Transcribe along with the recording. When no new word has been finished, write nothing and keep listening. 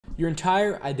Your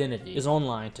entire identity is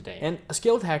online today, and a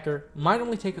skilled hacker might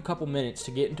only take a couple minutes to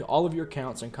get into all of your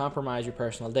accounts and compromise your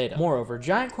personal data. Moreover,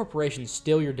 giant corporations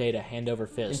steal your data hand over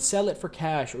fist and sell it for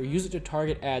cash or use it to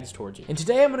target ads towards you. And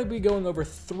today I'm going to be going over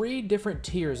 3 different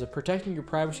tiers of protecting your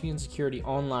privacy and security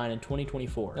online in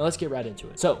 2024. Now let's get right into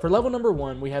it. So for level number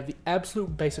 1, we have the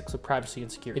absolute basics of privacy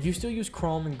and security. If you still use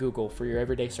Chrome and Google for your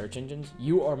everyday search engines,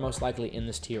 you are most likely in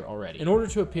this tier already. In order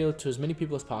to appeal to as many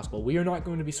people as possible, we are not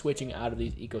going to be switching out of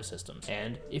these ecosystems.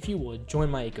 And if you would, join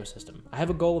my ecosystem. I have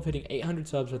a goal of hitting 800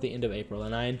 subs at the end of April,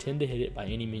 and I intend to hit it by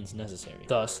any means necessary.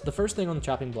 Thus, the first thing on the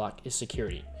chopping block is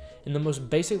security. And the most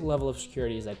basic level of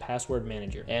security is a password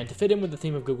manager. And to fit in with the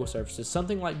theme of Google services,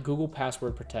 something like Google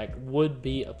Password Protect would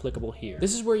be applicable here.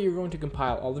 This is where you're going to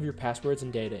compile all of your passwords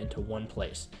and data into one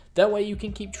place. That way you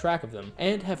can keep track of them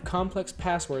and have complex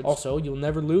passwords. Also, you'll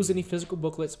never lose any physical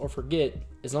booklets or forget,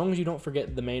 as long as you don't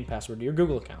forget the main password to your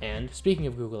Google account. And speaking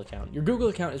of Google account, your Google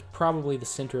account is probably the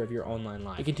center of your online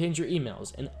life. It contains your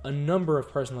emails and a number of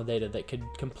personal data that could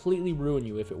completely ruin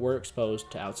you if it were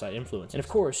exposed to outside influence. And of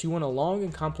course, you want a long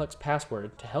and complex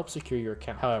password to help secure your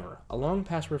account. However, a long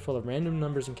password full of random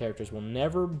numbers and characters will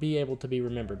never be able to be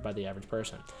remembered by the average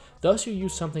person. Thus, you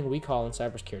use something we call in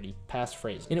cybersecurity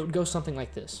passphrasing. And it would go something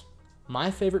like this.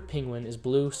 My favorite penguin is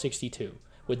blue 62,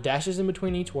 with dashes in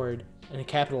between each word and a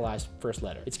capitalized first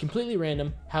letter. It's completely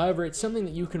random, however, it's something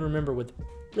that you can remember with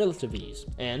relative ease.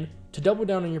 And to double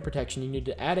down on your protection, you need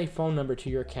to add a phone number to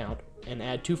your account and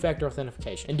add 2-factor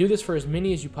authentication. And do this for as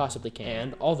many as you possibly can.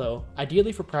 And although,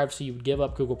 ideally for privacy, you would give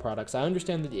up Google products, I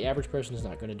understand that the average person is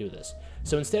not going to do this.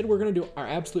 So instead, we're going to do our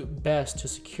absolute best to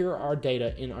secure our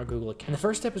data in our Google account. And the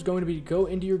first step is going to be to go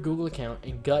into your Google account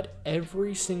and gut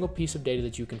every single piece of data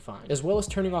that you can find, as well as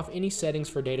turning off any settings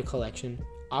for data collection,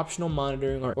 optional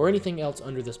monitoring, or anything else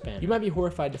under this banner. You might be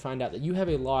horrified to find out that you have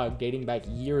a log dating back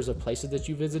years of places that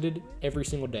you visited every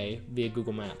single day via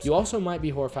Google Maps. You also might be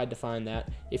horrified to find that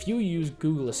if you use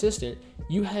Google Assistant,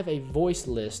 you have a voice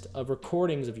list of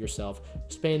recordings of yourself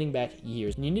spanning back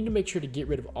years. And you need to make sure to get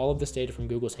rid of all of this data from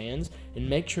Google's hands and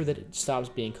make sure that it stops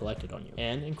being collected on you.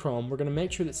 And in Chrome, we're going to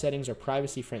make sure that settings are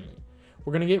privacy friendly.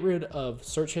 We're going to get rid of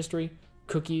search history,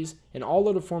 cookies, and all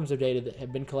other forms of data that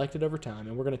have been collected over time,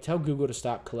 and we're going to tell Google to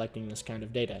stop collecting this kind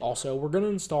of data. Also, we're going to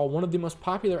install one of the most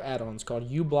popular add-ons called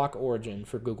uBlock Origin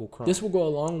for Google Chrome. This will go a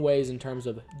long ways in terms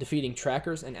of defeating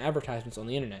trackers and advertisements on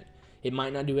the internet. It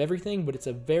might not do everything, but it's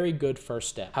a very good first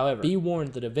step. However, be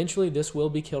warned that eventually this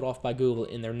will be killed off by Google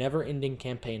in their never-ending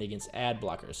campaign against ad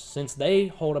blockers, since they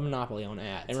hold a monopoly on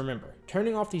ads. And remember,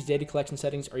 turning off these data collection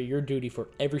settings are your duty for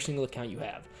every single account you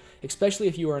have, especially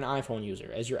if you are an iPhone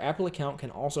user, as your Apple account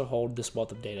can also hold this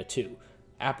wealth of data too.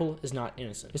 Apple is not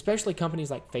innocent, especially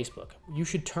companies like Facebook. You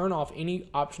should turn off any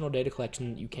optional data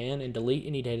collection that you can and delete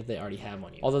any data they already have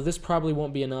on you. Although this probably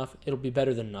won't be enough, it'll be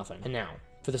better than nothing. And now,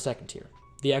 for the second tier.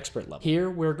 The expert level. Here,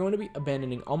 we're going to be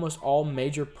abandoning almost all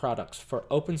major products for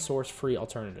open source free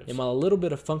alternatives. And while a little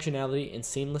bit of functionality and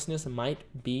seamlessness might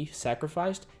be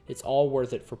sacrificed, it's all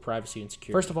worth it for privacy and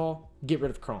security. First of all, get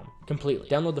rid of Chrome completely.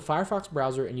 Download the Firefox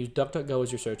browser and use DuckDuckGo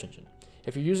as your search engine.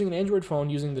 If you're using an Android phone,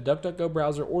 using the DuckDuckGo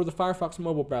browser or the Firefox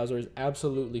mobile browser is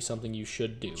absolutely something you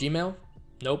should do. Gmail?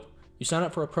 Nope. You sign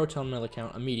up for a ProtonMail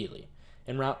account immediately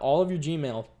and route all of your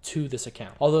Gmail to this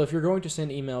account. Although if you're going to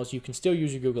send emails, you can still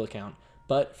use your Google account,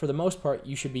 but for the most part,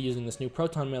 you should be using this new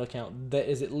ProtonMail account that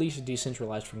is at least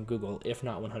decentralized from Google, if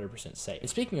not 100% safe. And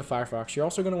speaking of Firefox, you're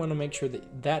also going to want to make sure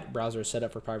that that browser is set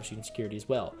up for privacy and security as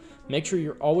well. Make sure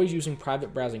you're always using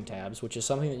private browsing tabs, which is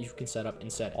something that you can set up in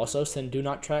settings. Also, send do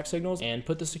not track signals and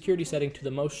put the security setting to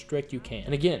the most strict you can.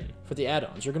 And again, for the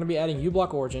add-ons, you're going to be adding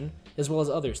uBlock Origin, as well as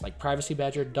others like Privacy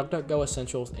Badger, DuckDuckGo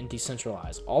Essentials, and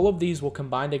Decentralize. All of these will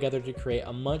combine together to create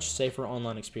a much safer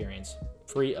online experience,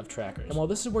 free of trackers. And while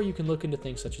this is where you can look into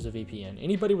things such as a VPN,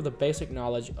 anybody with a basic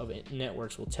knowledge of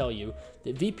networks will tell you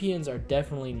that VPNs are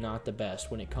definitely not the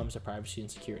best when it comes to privacy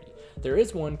and security. There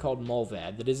is one called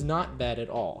Mulvad that is not bad at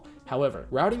all. However,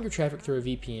 routing your traffic through a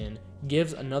VPN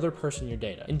gives another person your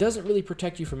data and doesn't really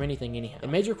protect you from anything anyhow.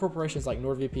 And major corporations like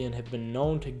NordVPN have been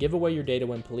known to give away your data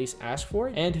when police ask for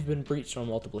it and have been breached on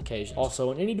multiple occasions. Also,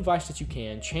 on any device that you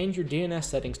can, change your DNS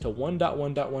settings to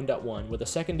 1.1.1.1 with a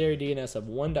secondary DNS of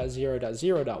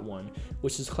 1.0.0.1,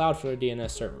 which is Cloudflare DNS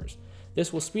servers.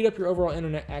 This will speed up your overall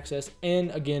internet access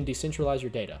and, again, decentralize your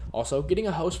data. Also, getting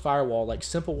a host firewall like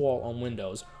SimpleWall on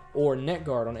Windows or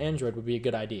NetGuard on Android would be a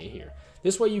good idea here.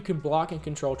 This way you can block and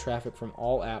control traffic from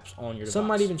all apps on your device. Some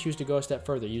might even choose to go a step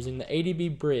further, using the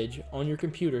ADB bridge on your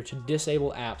computer to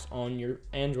disable apps on your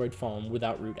Android phone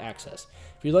without root access.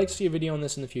 If you'd like to see a video on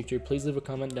this in the future, please leave a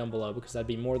comment down below because I'd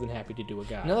be more than happy to do a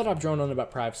guide. Now that I've droned on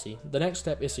about privacy, the next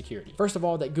step is security. First of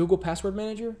all, that Google Password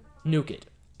Manager, Nuke it.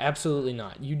 Absolutely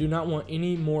not. You do not want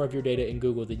any more of your data in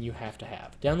Google than you have to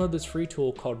have. Download this free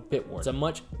tool called Bitward. It's a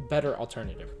much better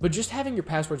alternative. But just having your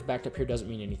passwords backed up here doesn't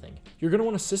mean anything. You're going to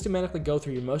want to systematically go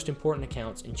through your most important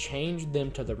accounts and change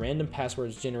them to the random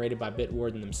passwords generated by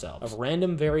Bitwarden themselves, of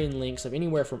random varying lengths of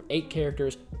anywhere from 8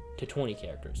 characters to 20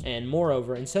 characters. And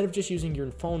moreover, instead of just using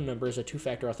your phone number as a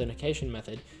two-factor authentication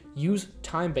method, use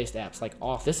time-based apps like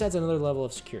Auth. This adds another level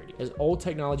of security, as old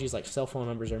technologies like cell phone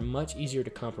numbers are much easier to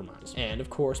compromise. And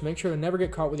of course, make sure to never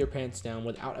get caught with your pants down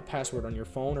without a password on your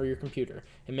phone or your computer,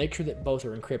 and make sure that both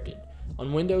are encrypted.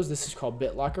 On Windows, this is called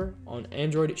BitLocker. On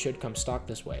Android, it should come stock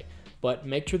this way. But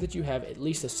make sure that you have at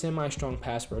least a semi-strong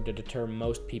password to deter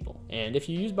most people. And if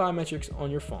you use biometrics on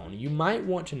your phone, you might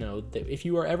want to know that if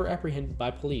you are ever apprehended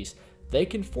by police, they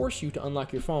can force you to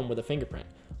unlock your phone with a fingerprint,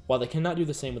 while they cannot do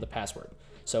the same with a password.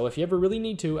 So if you ever really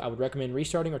need to, I would recommend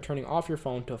restarting or turning off your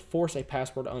phone to force a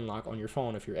password unlock on your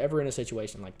phone if you're ever in a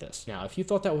situation like this. Now, if you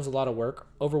thought that was a lot of work,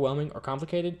 overwhelming, or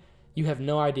complicated, you have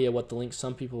no idea what the links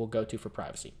some people will go to for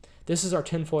privacy. This is our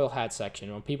tinfoil hat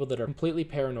section on people that are completely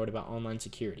paranoid about online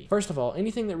security. First of all,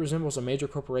 anything that resembles a major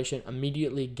corporation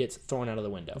immediately gets thrown out of the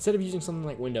window. Instead of using something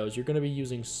like Windows, you're going to be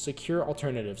using secure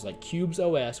alternatives like Cubes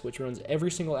OS, which runs every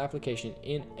single application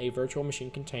in a virtual machine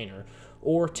container,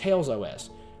 or Tails OS,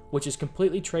 which is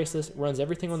completely traceless, runs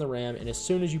everything on the RAM, and as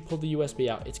soon as you pull the USB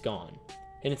out, it's gone.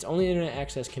 And its only internet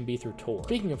access can be through Tor.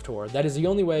 Speaking of Tor, that is the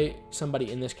only way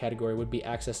somebody in this category would be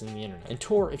accessing the internet. And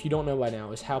Tor, if you don't know by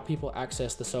now, is how people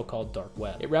access the so-called dark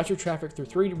web. It routes your traffic through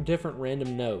 3 different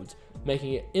random nodes,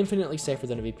 making it infinitely safer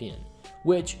than a VPN,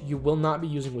 which you will not be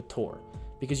using with Tor,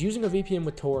 because using a VPN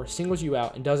with Tor singles you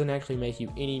out and doesn't actually make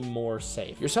you any more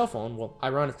safe. Your cell phone will,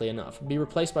 ironically enough, be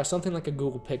replaced by something like a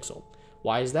Google Pixel.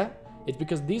 Why is that? It's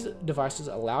because these devices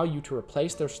allow you to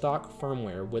replace their stock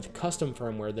firmware with custom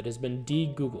firmware that has been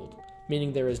de-Googled,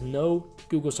 meaning there is no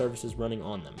Google services running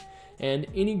on them. And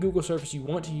any Google service you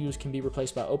want to use can be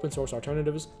replaced by open source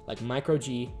alternatives like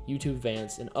MicroG, YouTube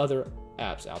Vanced, and other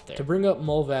apps out there. To bring up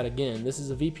Molvat again, this is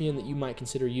a VPN that you might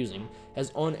consider using,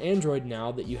 as on Android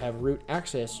now that you have root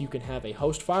access, you can have a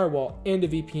host firewall and a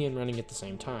VPN running at the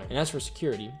same time. And as for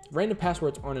security, random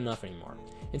passwords aren't enough anymore.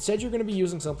 Instead, you're going to be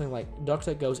using something like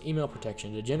DuckDuckGo's email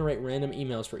protection to generate random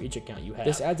emails for each account you have.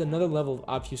 This adds another level of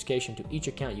obfuscation to each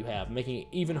account you have, making it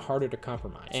even harder to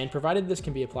compromise. And provided this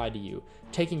can be applied to you,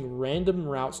 taking random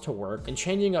routes to work and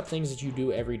changing up things that you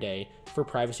do every day for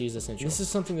privacy is essential. This is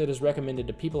something that is recommended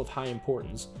to people of high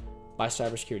importance by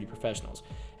cybersecurity professionals,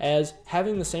 as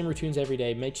having the same routines every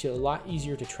day makes it a lot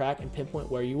easier to track and pinpoint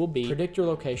where you will be, predict your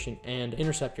location, and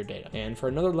intercept your data. And for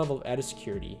another level of added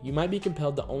security, you might be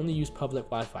compelled to only use public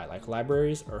Wi-Fi like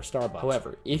libraries or Starbucks.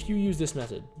 However, if you use this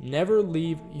method, never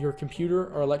leave your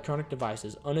computer or electronic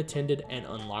devices unattended and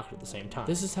unlocked at the same time.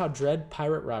 This is how Dread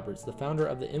Pirate Roberts, the founder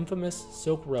of the infamous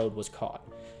Silk Road, was caught.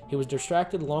 He was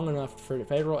distracted long enough for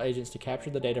federal agents to capture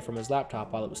the data from his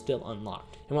laptop while it was still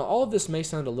unlocked. And while all of this may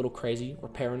sound a little crazy or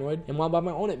paranoid, and while by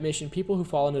my own admission, people who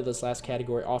fall into this last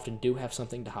category often do have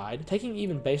something to hide, taking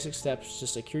even basic steps to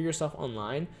secure yourself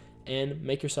online and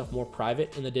make yourself more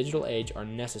private in the digital age are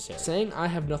necessary. Saying I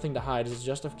have nothing to hide is a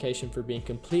justification for being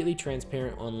completely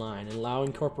transparent online, and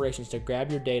allowing corporations to grab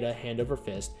your data hand over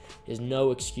fist is no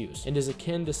excuse, and is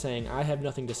akin to saying I have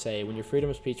nothing to say when your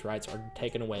freedom of speech rights are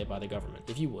taken away by the government.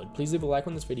 If you would, please leave a like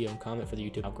on this video and comment for the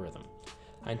YouTube algorithm.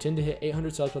 I intend to hit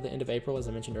 800 subs by the end of April, as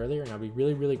I mentioned earlier, and I'd be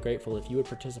really, really grateful if you would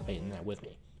participate in that with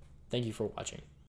me. Thank you for watching.